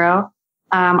from zero.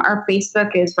 Our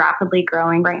Facebook is rapidly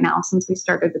growing right now since we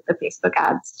started with the Facebook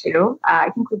ads too. I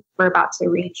think we're about to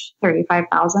reach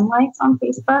 35,000 likes on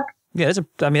Facebook. Yeah,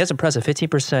 that's impressive.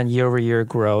 15% year over year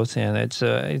growth, and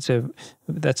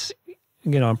that's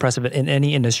impressive in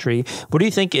any industry. What do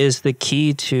you think is the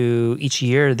key to each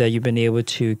year that you've been able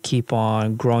to keep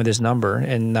on growing this number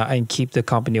and keep the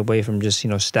company away from just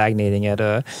stagnating at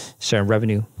a certain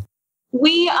revenue?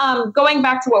 We going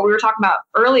back to what we were talking about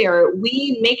earlier,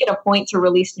 we make it a point to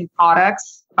release new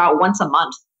products about once a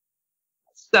month.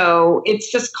 So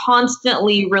it's just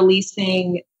constantly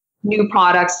releasing new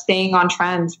products, staying on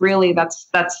trends. Really, that's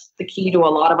the key to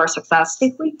a lot of our success.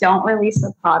 If we don't release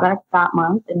a product that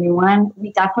month, a new one,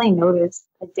 we definitely notice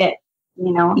a dip,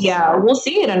 Yeah, we'll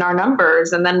see it in our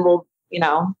numbers, and then we'll,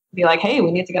 be like, hey,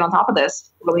 we need to get on top of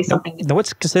this, release something new. Now,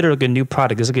 what's considered a new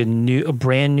product? Is it a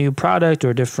brand new product or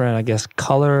a different,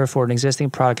 color for an existing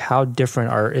product? How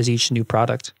different is each new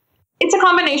product? It's a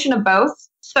combination of both.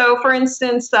 So, for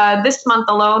instance, this month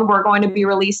alone, we're going to be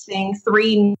releasing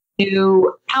 3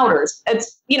 new powders.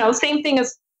 It's, same thing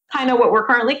as kind of what we're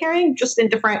currently carrying, just in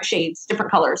different shades,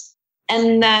 different colors.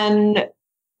 And then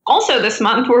also this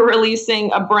month, we're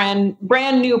releasing a brand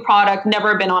new product,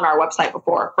 never been on our website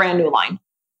before, brand new line.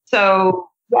 So,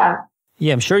 yeah.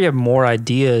 Yeah, I'm sure you have more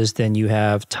ideas than you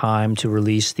have time to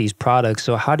release these products.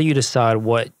 So how do you decide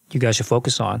what you guys should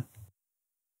focus on?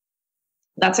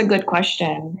 That's a good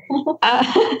question.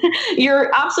 You're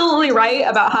absolutely right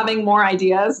about having more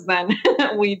ideas than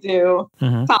we do.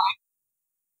 Mm-hmm.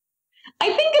 I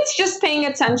think it's just paying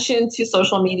attention to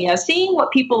social media, seeing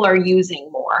what people are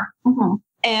using more. Mm-hmm.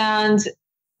 And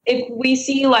if we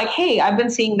see like, hey, I've been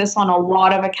seeing this on a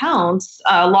lot of accounts,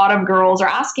 a lot of girls are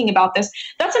asking about this.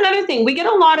 That's another thing. We get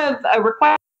a lot of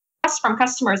requests from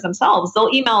customers themselves. They'll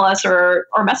email us or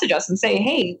message us and say,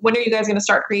 hey, when are you guys going to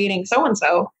start creating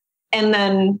so-and-so? And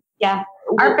then, yeah,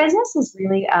 our business is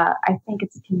really, I think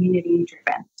it's community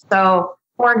driven. So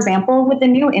for example, with the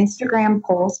new Instagram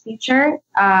polls feature,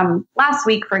 last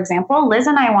week, for example, Liz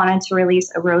and I wanted to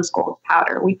release a rose gold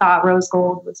powder. We thought rose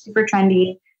gold was super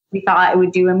trendy. We thought it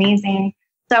would do amazing.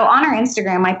 So on our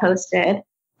Instagram, I posted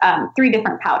 3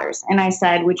 different powders. And I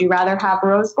said, would you rather have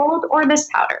rose gold or this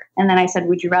powder? And then I said,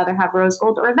 would you rather have rose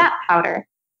gold or that powder?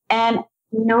 And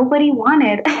nobody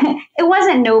wanted, it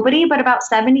wasn't nobody, but about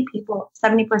 70%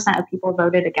 of people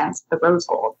voted against the rose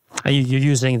gold. Are you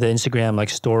using the Instagram like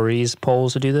stories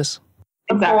polls to do this?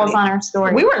 Exactly. Polls on our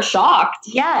story. We were shocked.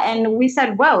 Yeah. And we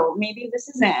said, whoa, maybe this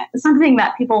isn't something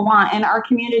that people want. And our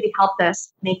community helped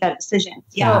us make that decision.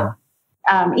 Yeah.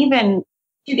 So even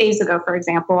 2 days ago, for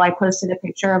example, I posted a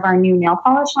picture of our new nail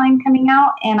polish line coming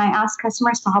out, and I asked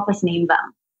customers to help us name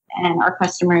them. And our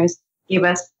customers gave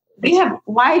us, we have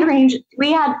wide range.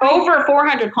 We had over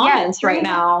 400 comments right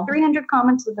now. 300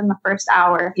 comments within the first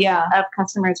hour of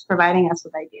customers providing us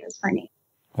with ideas for names.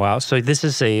 Wow. So this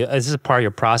is a part of your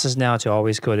process now to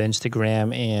always go to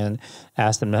Instagram and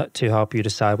ask them to help you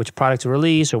decide which product to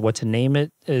release or what to name it.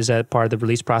 Is that part of the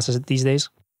release process these days?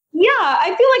 Yeah,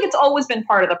 I feel like it's always been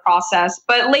part of the process.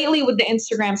 But lately with the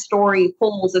Instagram story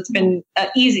polls, it's been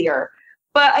easier.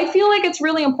 But I feel like it's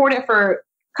really important for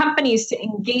companies to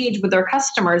engage with their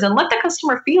customers and let the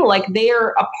customer feel like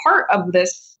they're a part of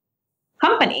this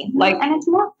company. And it's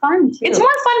more fun too. It's more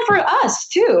fun for us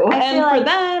too. I feel for like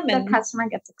them. The customer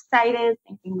gets excited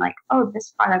thinking like, oh,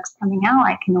 this product's coming out.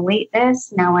 I can await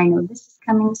this. Now I know this is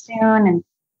coming soon.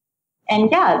 And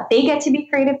yeah, they get to be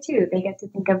creative too. They get to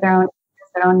think of their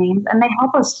own names, and they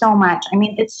help us so much. I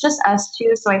mean, it's just us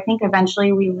too. So I think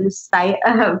eventually we lose sight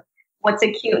of what's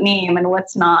a cute name and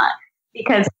what's not,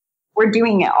 because we're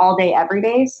doing it all day, every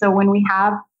day. So when we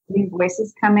have these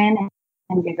voices come in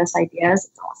and give us ideas,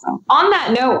 it's awesome. On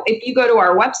that note, if you go to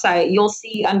our website, you'll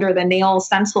see under the nail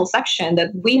stencil section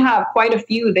that we have quite a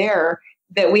few there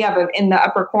that we have in the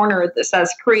upper corner that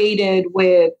says created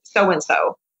with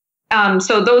so-and-so.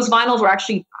 So those vinyls were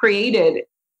actually created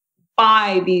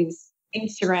by these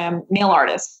Instagram nail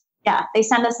artists. Yeah, they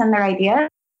send us in their ideas,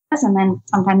 and then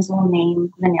sometimes we'll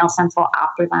name the nail stencil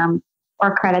after them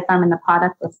or credit them in the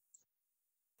product list.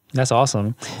 That's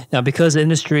awesome. Now, because the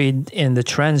industry and the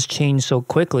trends change so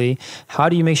quickly, how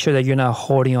do you make sure that you're not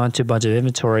holding on to a bunch of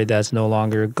inventory that's no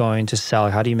longer going to sell?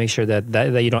 How do you make sure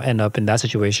that you don't end up in that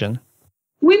situation?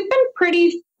 We've been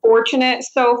pretty fortunate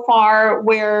so far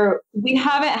where we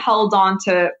haven't held on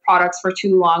to products for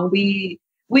too long. We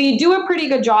do a pretty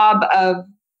good job of,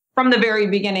 from the very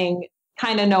beginning,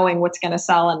 kind of knowing what's going to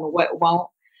sell and what won't.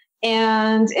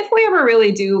 And if we ever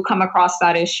really do come across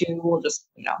that issue, we'll just,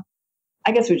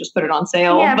 I guess we just put it on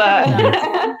sale. Yeah,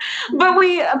 but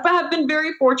we have been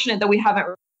very fortunate that we haven't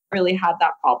really had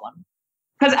that problem.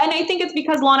 And I think it's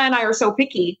because Lana and I are so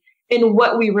picky in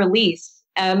what we release.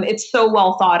 It's so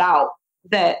well thought out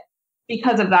that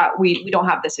because of that, we don't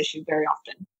have this issue very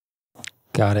often.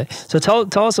 Got it. So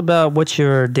tell us about what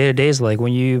your day-to-day is like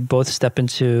when you both step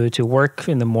into work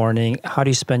in the morning. How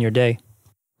do you spend your day?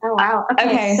 Oh, wow.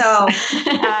 Okay. So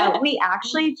we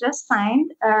actually just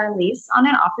signed our lease on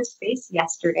an office space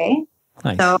yesterday.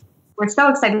 Nice. So we're so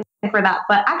excited for that.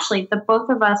 But actually, the both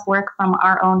of us work from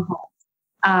our own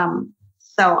homes.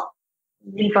 So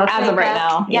we both as of right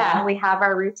now. Yeah, we have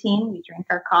our routine. We drink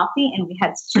our coffee and we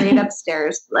head straight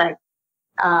upstairs.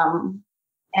 And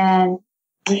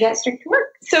we get straight to work.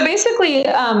 So basically,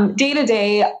 day to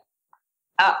day,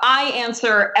 I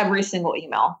answer every single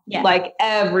email, like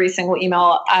every single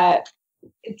email.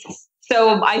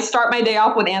 So I start my day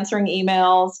off with answering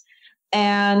emails,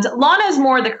 and Lana is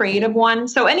more the creative one.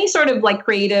 So any sort of like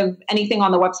creative, anything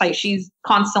on the website, she's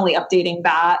constantly updating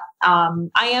that.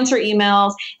 I answer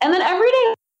emails, and then every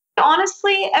day,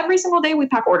 honestly, every single day we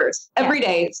pack orders. Every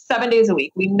day, 7 days a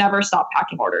week. We never stop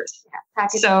packing orders. Yeah,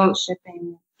 packaging,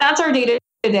 shipping. That's our day to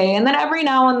day. And then every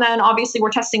now and then, obviously,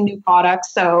 we're testing new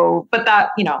products. So, but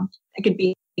that, it could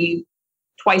be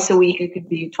twice a week. It could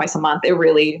be twice a month. It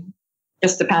really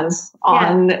just depends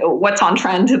on what's on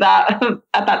trend at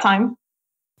that time.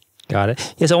 Got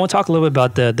it. Yes, I want to talk a little bit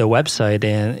about the website.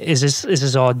 And is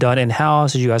this all done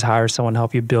in-house? Did you guys hire someone to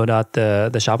help you build out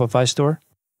the Shopify store?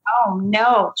 Oh,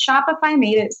 no. Shopify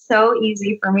made it so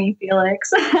easy for me, Felix.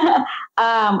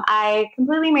 I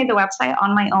completely made the website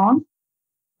on my own.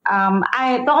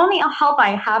 The only help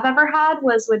I have ever had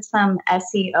was with some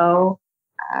SEO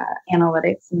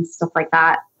analytics and stuff like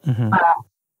that.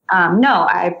 Mm-hmm. No,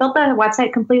 I built the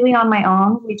website completely on my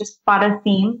own. We just bought a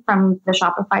theme from the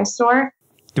Shopify store.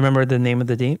 Do you remember the name of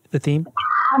the theme?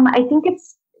 I think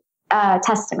it's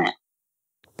Testament.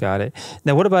 Got it.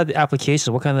 Now, what about the applications?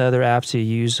 What kind of other apps do you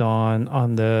use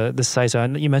on the site? So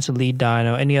you mentioned Lead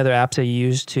Dino. Any other apps that you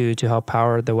use to help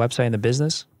power the website and the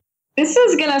business? This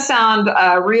is going to sound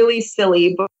really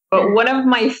silly, but one of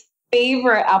my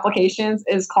favorite applications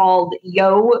is called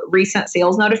Yo Recent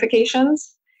Sales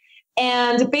Notifications.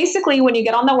 And basically, when you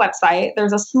get on the website,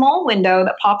 there's a small window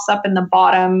that pops up in the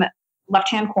bottom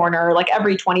left-hand corner, like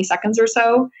every 20 seconds or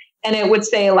so. And it would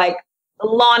say like,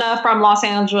 Lana from Los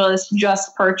Angeles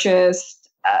just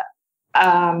purchased,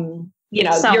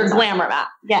 your glamour mat.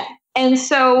 Yeah. And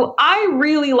so I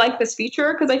really like this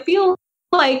feature because I feel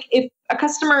like if a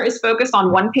customer is focused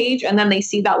on one page and then they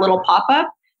see that little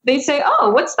pop-up, they say,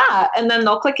 oh, what's that? And then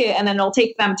they'll click it and then it'll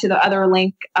take them to the other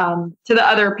link, to the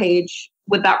other page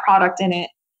with that product in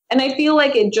it. And I feel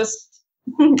like it just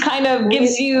kind of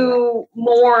gives you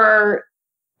more,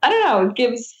 I don't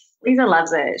know, Lisa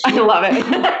loves it. I love it.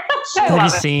 Have you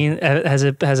seen, has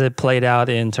it played out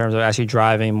in terms of actually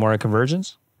driving more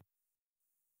conversions?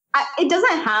 It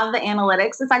doesn't have the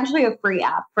analytics. It's actually a free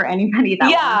app for anybody that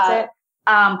wants it.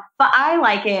 But I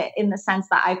like it in the sense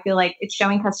that I feel like it's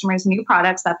showing customers new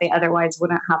products that they otherwise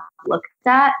wouldn't have looked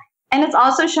at. And it's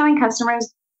also showing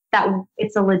customers that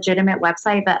it's a legitimate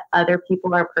website that other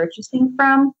people are purchasing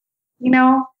from,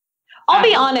 I'll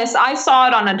be honest, I saw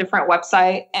it on a different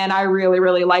website and I really,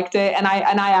 really liked it. And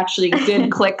I actually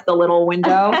did click the little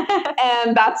window.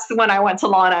 And that's when I went to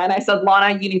Lana and I said,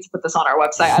 Lana, you need to put this on our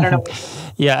website. I don't know.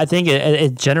 Yeah, I think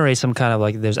it generates some kind of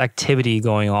like there's activity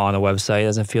going on the website. It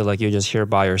doesn't feel like you're just here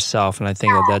by yourself. And I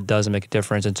think that does make a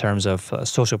difference in terms of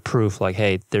social proof. Like,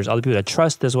 hey, there's other people that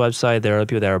trust this website. There are other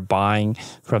people that are buying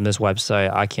from this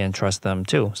website. I can trust them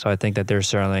too. So I think that there's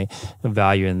certainly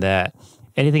value in that.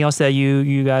 Anything else that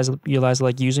you guys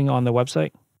like using on the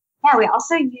website? Yeah, we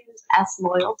also use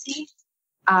S-Loyalty.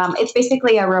 It's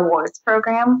basically a rewards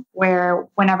program where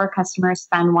whenever customers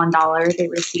spend $1, they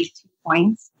receive 2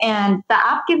 points. And the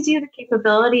app gives you the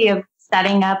capability of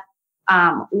setting up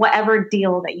whatever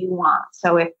deal that you want.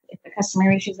 So if the customer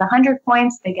reaches 100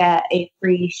 points, they get a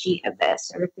free sheet of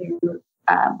this. Or if they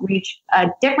reach a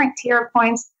different tier of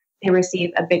points, they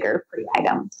receive a bigger free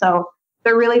item. So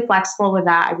they're really flexible with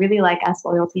that. I really like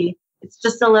S-Loyalty. It's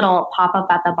just a little pop-up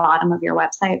at the bottom of your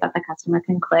website that the customer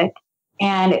can click.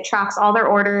 And it tracks all their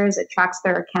orders. It tracks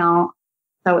their account.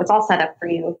 So it's all set up for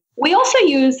you. We also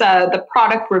use the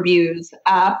product reviews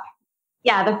app.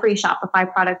 Yeah, the free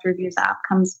Shopify product reviews app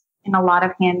comes in a lot of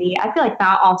handy. I feel like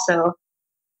that also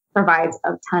provides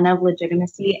a ton of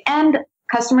legitimacy. And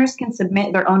customers can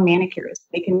submit their own manicures.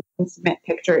 They can submit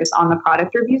pictures on the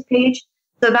product reviews page.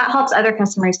 So that helps other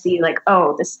customers see like,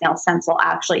 oh, this nail stencil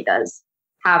actually does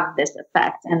have this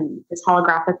effect. And this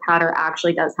holographic powder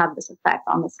actually does have this effect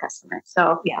on this customer.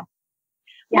 So yeah.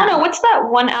 Lana, what's that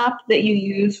one app that you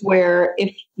use where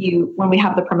when we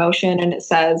have the promotion and it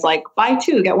says like buy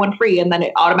 2, get 1 free, and then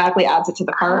it automatically adds it to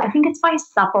the cart? I think it's by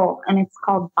Supple and it's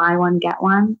called buy 1, get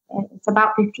 1. It's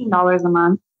about $15 a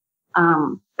month.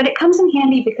 But it comes in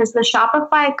handy because the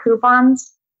Shopify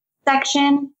coupons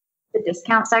section, the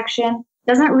discount section,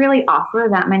 doesn't really offer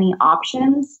that many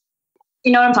options.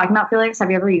 You know what I'm talking about, Felix? Have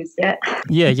you ever used it?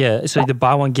 Yeah. So the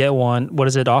buy 1, get 1, what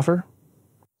does it offer?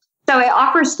 So it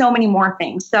offers so many more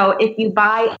things. So if you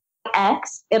buy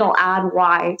X, it'll add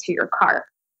Y to your cart.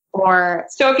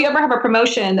 So if you ever have a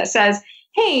promotion that says,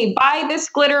 hey, buy this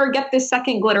glitter, get this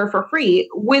second glitter for free,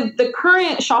 with the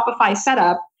current Shopify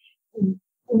setup,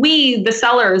 we, the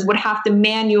sellers, would have to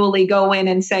manually go in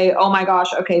and say, oh my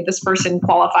gosh, okay, this person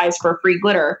qualifies for free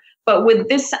glitter. But with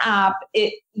this app,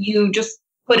 you just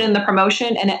put in the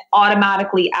promotion and it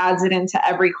automatically adds it into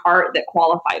every cart that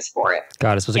qualifies for it.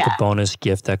 Got it. So it's like a bonus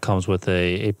gift that comes with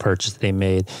a purchase they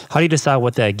made. How do you decide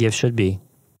what that gift should be?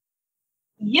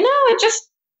 It just,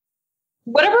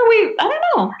 I don't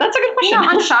know. That's a good question.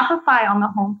 On Shopify, on the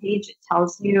homepage, it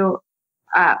tells you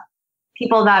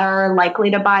people that are likely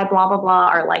to buy blah, blah, blah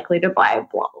are likely to buy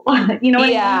blah, blah, blah. You know what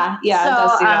I mean? Yeah, so, it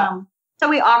does do that. So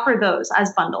we offer those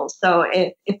as bundles. So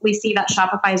if we see that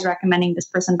Shopify is recommending this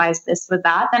person buys this with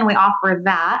that, then we offer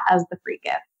that as the free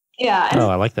gift. Yeah. Oh,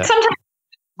 I like that. Sometimes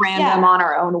random on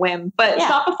our own whim, but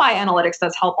Shopify Analytics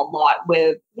does help a lot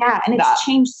with and it's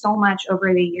changed so much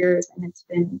over the years, and it's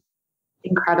been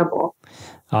incredible.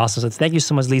 Awesome. So thank you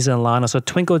so much, Liza and Lana. So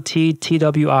Twinkled T,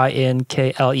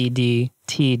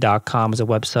 TWINKLEDT.com is a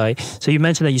website. So you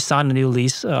mentioned that you signed a new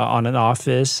lease on an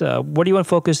office. What do you want to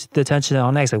focus the attention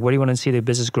on next? Like, what do you want to see the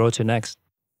business grow to next?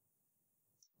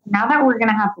 Now that we're going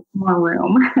to have more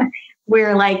room,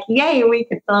 we're like, yay, we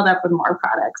could fill it up with more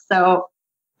products. So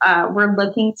we're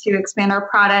looking to expand our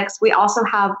products. We also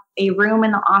have a room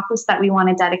in the office that we want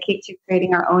to dedicate to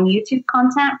creating our own YouTube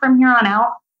content from here on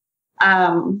out.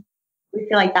 We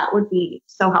feel like that would be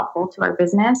so helpful to our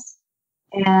business.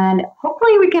 And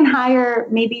hopefully we can hire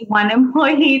maybe one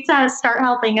employee to start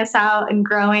helping us out and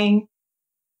growing.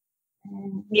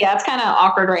 Yeah, it's kind of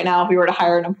awkward right now if we were to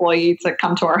hire an employee to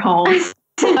come to our home.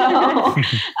 So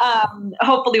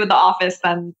hopefully with the office,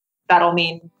 then that'll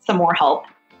mean some more help.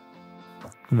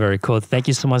 Very cool. Thank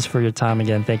you so much for your time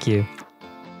again. Thank you.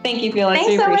 Thank you, Felix.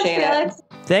 Thanks we so appreciate much, it. Felix.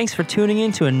 Thanks for tuning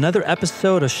in to another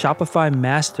episode of Shopify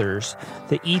Masters,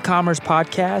 the e-commerce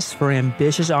podcast for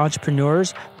ambitious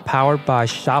entrepreneurs powered by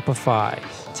Shopify.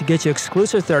 To get your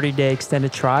exclusive 30-day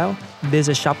extended trial,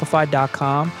 visit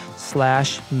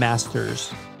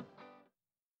shopify.com/masters.